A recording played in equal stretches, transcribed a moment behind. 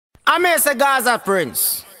I'm here say Gaza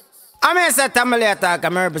Prince. I'm here say Tamale Attack.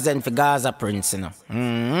 I'm represent for Gaza Prince, you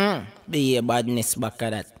know. Be a badness back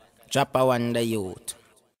of that. Drop a one the youth.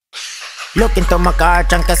 Look into my car,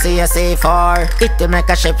 trunk to see a C4. It to make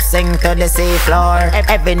a ship sing to the sea floor.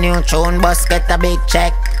 Every new tune bus get a big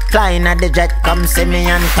check. Flying at the jet, come see me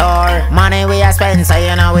on tour. Money we a spend, so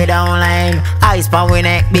you know we don't lame. Ice pan we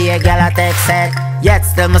neck, be a gal a take set. Yet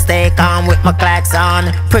still me stay calm with my clacks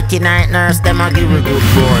on. Pretty night nurse, them a give me good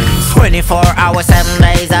boys. 24 hours, 7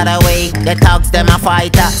 days out of the week. The thugs, them a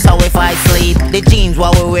fighter, so if I sleep, the jeans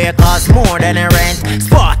what we wear cost more than a rent.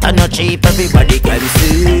 Sport are no cheap, everybody can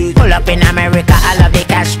see. Pull up in America, I love the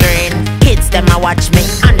cash screen. Kids, them a watch me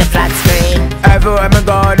on the flat screen. Everywhere me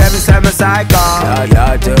go, them say me psycho.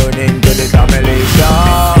 Yeah, tune into the family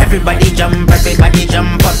show. Everybody jump up,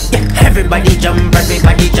 yeah. Everybody jump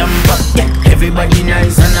up, yeah. Everybody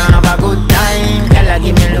nice and have a good time. Girl,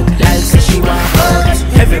 give me look like say she want hurt.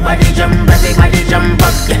 Everybody jump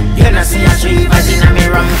up, yeah. You know see a tree as in a me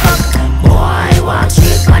rum cup. Boy, walk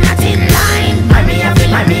straight on a thin line. Mommy, I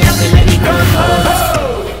feel let it go.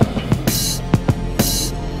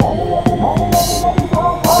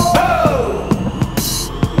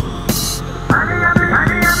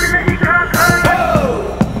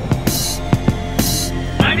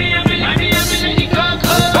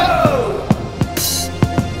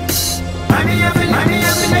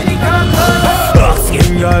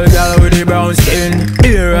 Girl with the brown skin,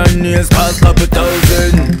 hair and nails cost couple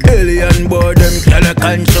thousand. Alien boy them cannot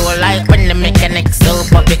control like when the mechanics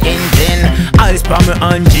soup up the engine. Eyes from me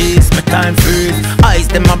on G's, my time freeze. Eyes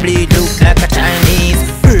them a bleed look like a Chinese.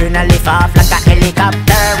 Brain a lift off like a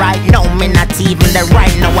helicopter. Right now me not even the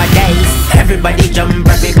right nowadays. Everybody jump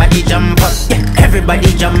up, yeah.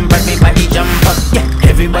 Everybody jump up, yeah.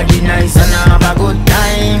 Everybody nice and have a good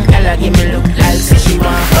time. Girl give me look like say she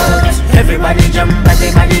want hurt. Everybody jump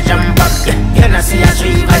up, yeah. You know see a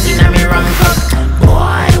tree as in a me rum cup.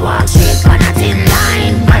 Boy, walk straight on a thin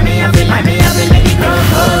line. Mommy, I feel let it go.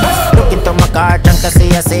 Look into my car, trunk to see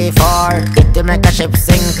a C4. It to make a ship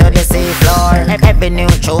sing to the sea floor. Every new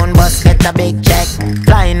tune bus get a big check.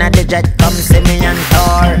 Flying at the jet, come see me on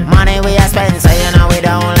tour. Money we a spend, so you know we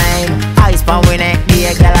don't lame. Ice pan we neck, be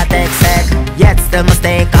a gal a take set. Yet still me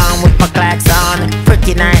stay calm with my clacks on.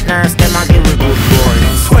 Pretty night nurse, them a give me good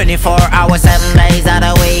boys. 24 hours, 7 days out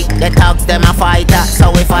of the week. The thugs, them a fighter,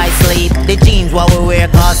 so if I sleep, the jeans what we wear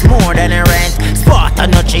cost more than a rent. Sport are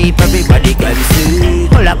no cheap, everybody can see.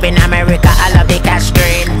 Pull up in America, I love the cash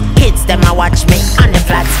screen. Kids, them a watch me on the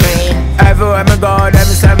flat screen. Everywhere me go, them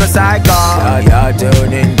say me psycho. Yeah,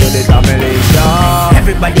 tune into the family show.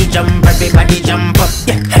 Everybody jump up,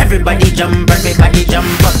 yeah. Everybody jump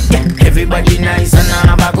up, yeah. Everybody nice and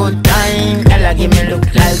have a good time. Girl, give me look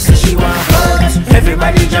like say she want hurt.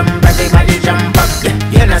 Everybody jump up, yeah.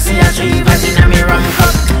 You know see a tree as in a me rum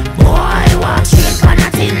cup. Boy, walk straight on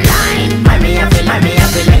a thin line. Mommy, I feel let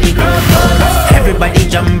it go. Everybody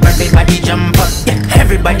jump up, yeah.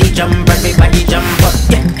 Everybody jump up,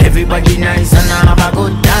 yeah. Everybody nice and have a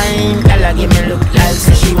good time. Girl, give me look like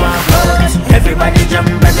say she want hurt. Everybody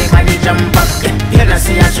jump up, yeah. You know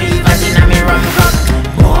see a tree as in a me rum cup.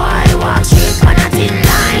 Boy, walk straight on a thin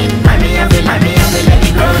line. Mommy, I feel let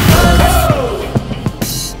it go.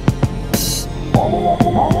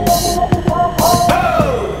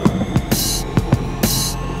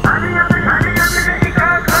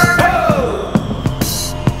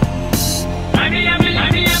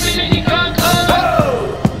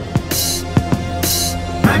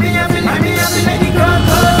 Mommy,